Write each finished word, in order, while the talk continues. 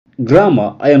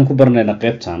grammar ayaan ku barnaynaa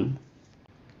qaybtan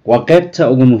waa qaybta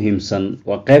ugu muhiimsan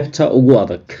waa qaybta ugu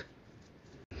adag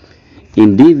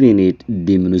indefinite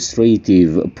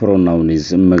demonstrative pronouns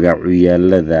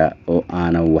magacuyaalada oo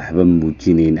aanan waxba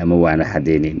muujinayn ama waana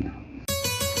xadeynin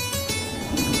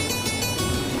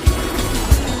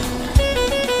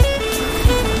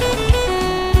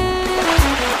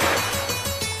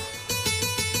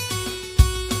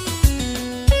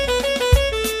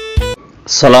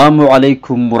Assalamu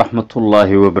alaikum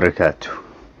warahmatullahi wabarakatuh.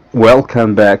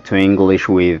 Welcome back to English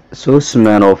with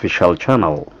Susman official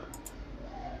channel.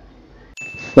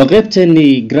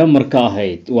 وقيبتني grammar ka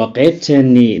ahayd waa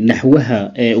qaybtani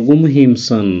naxwaha ee ugu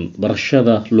muhiimsan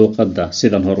barashada luqadda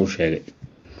sidan hore u sheegay.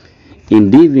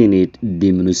 Indefinite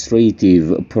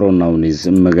demonstrative pronouns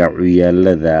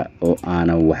magacuyaalada oo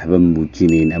aanan waxba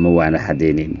muujinayn ama waana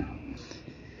xadeynin.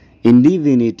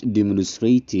 Indefinite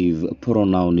demonstrative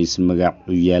pronouns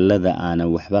magacuyaalada aanan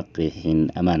waxba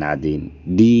qeexin ama cadeyn.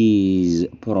 These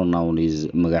pronouns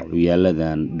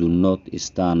magacuyaaladan do not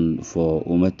stand for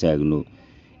uma taagno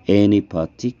any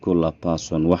particular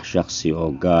person wax shakhsi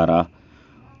oo gaar ah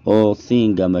oo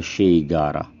thing ama shay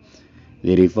gaar ah.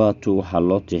 They refer to waxaa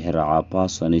loo tixraacaa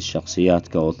persons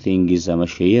shakhsiyaadka oo things ama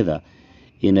shayada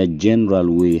in a general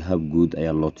way hab guud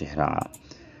ayaa loo tixraacaa.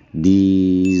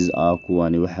 These are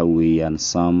kuwani waxa weeyaan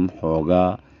some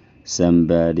xoogaa,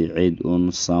 somebody cid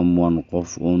someone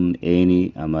qof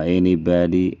any ama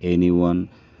anybody anyoone,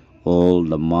 all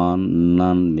dhammaan,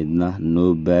 none midna,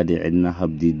 nobody cidna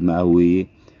habdiid ma ah weeye,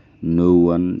 no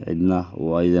one cidna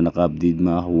oo ayadana qaabdiid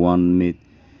ma ah, one mid,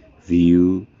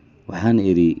 view waxaan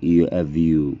iri iyo a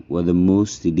view waa the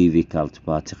most difficult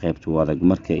part qaybta adag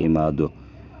marka imaado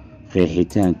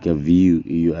qeexitaanka view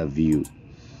iyo a view.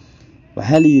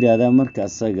 waxaa la yiraahdaa marka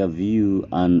asaga view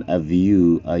and a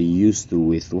view are used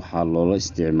with waxaa loola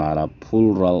isticmaalaa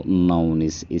plural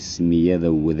nouns ismiyada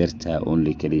wadarta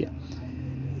only kaliya.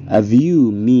 A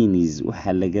view means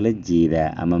waxaa lagala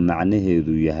jeedaa ama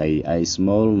macnaheedu yahay a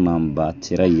small number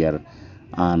tira yar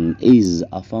and is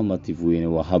affirmative weyne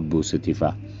waa hab positive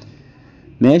ah.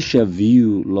 meesha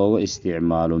view looga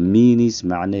isticmaalo means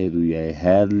macnaheedu yahay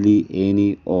hardly any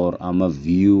or ama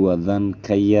fewer than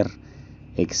ka yar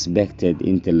expected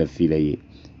inta la filayay.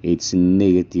 It's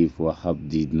negative waa hab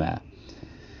diidma.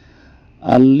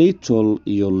 A little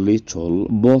iyo little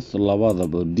both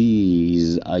labadaba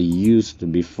these are used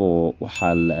before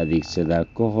waxaa la adeegsadaa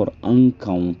ka hor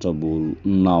uncountable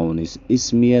nouns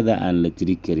ismiyada aan la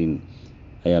tiri karin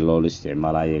ayaa loola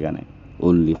isticmaalaa iyagana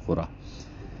only qura.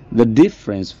 The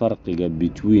difference farqiga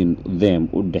between them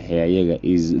u dhexeeya iyaga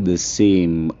is the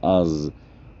same as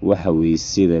waxa weeye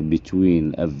sida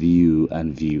between a view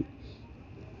and view.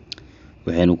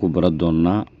 waxaynu ku baran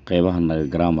doonaa qeybaha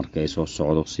grammarka ay soo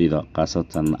socdo sida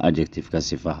qaasatan adjective-ka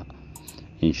sifaha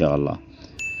insha Allah.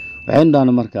 waxaynu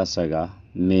dhaana markaasaga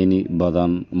many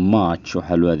badan, much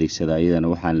waxaa loo adeegsadaa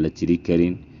iyadana waxaan la tiri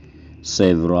karin,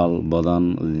 several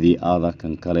badan, the other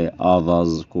kan kale,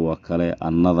 others kuwa kale,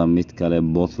 another mid kale,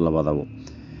 both labadaba.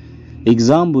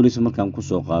 Examples markaan ku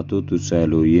soo qaato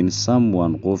tusaalooyin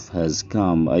someone qof has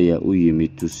come ayaa u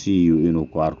yimid to see you inuu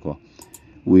ku arko.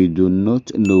 We do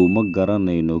not know ma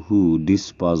garanayno who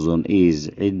this person is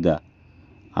cidda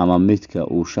ama midka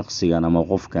uu shakhsigan ama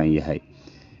qofkan yahay.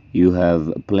 You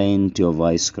have plenty of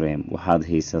ice cream waxaad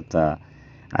haysataa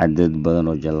cadad badan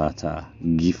oo jalaato ah.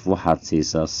 Give waxaad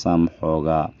siisaa some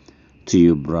xoogaa to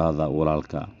your brother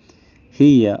walaalka.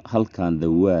 Here halkan the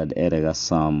word erega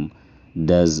some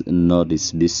does not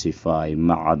specify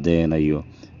ma cadeynayo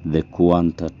the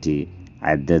quantity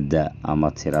cadada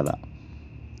ama tirada.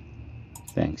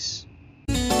 Thanks.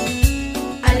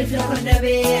 ألف لا كنا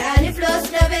بي ألف لا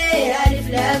سنا بي ألف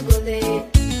لا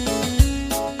قذي